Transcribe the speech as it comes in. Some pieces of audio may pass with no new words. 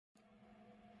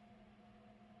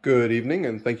Good evening,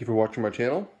 and thank you for watching my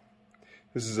channel.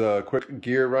 This is a quick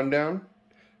gear rundown.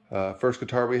 First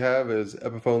guitar we have is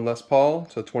Epiphone Les Paul.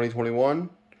 It's a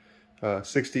 2021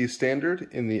 60s standard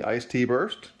in the Ice-T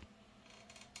Burst.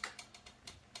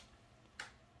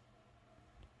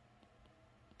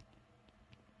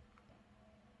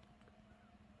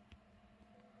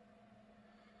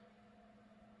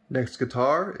 Next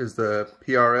guitar is the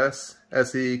PRS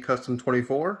SE Custom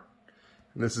 24,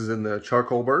 and this is in the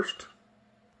Charcoal Burst.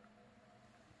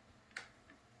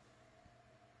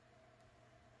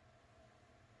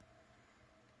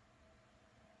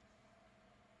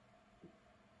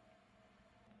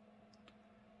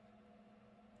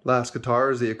 Last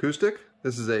guitar is the acoustic.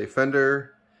 This is a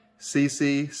Fender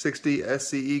CC60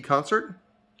 SCE Concert.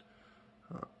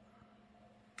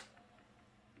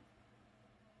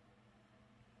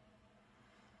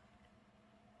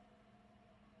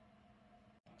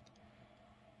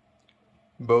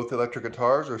 Both electric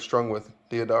guitars are strung with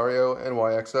D'Addario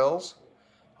NYXLs.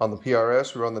 On the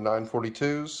PRS, we run the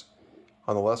 942s.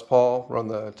 On the Les Paul, run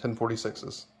the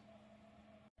 1046s.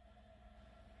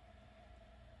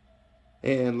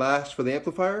 And last for the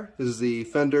amplifier, this is the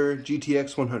Fender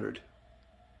GTX 100.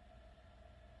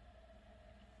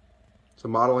 It's a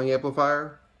modeling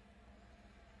amplifier.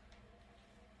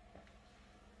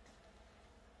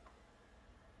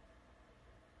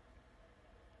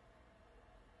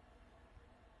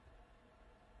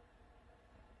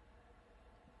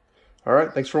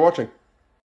 Alright, thanks for watching.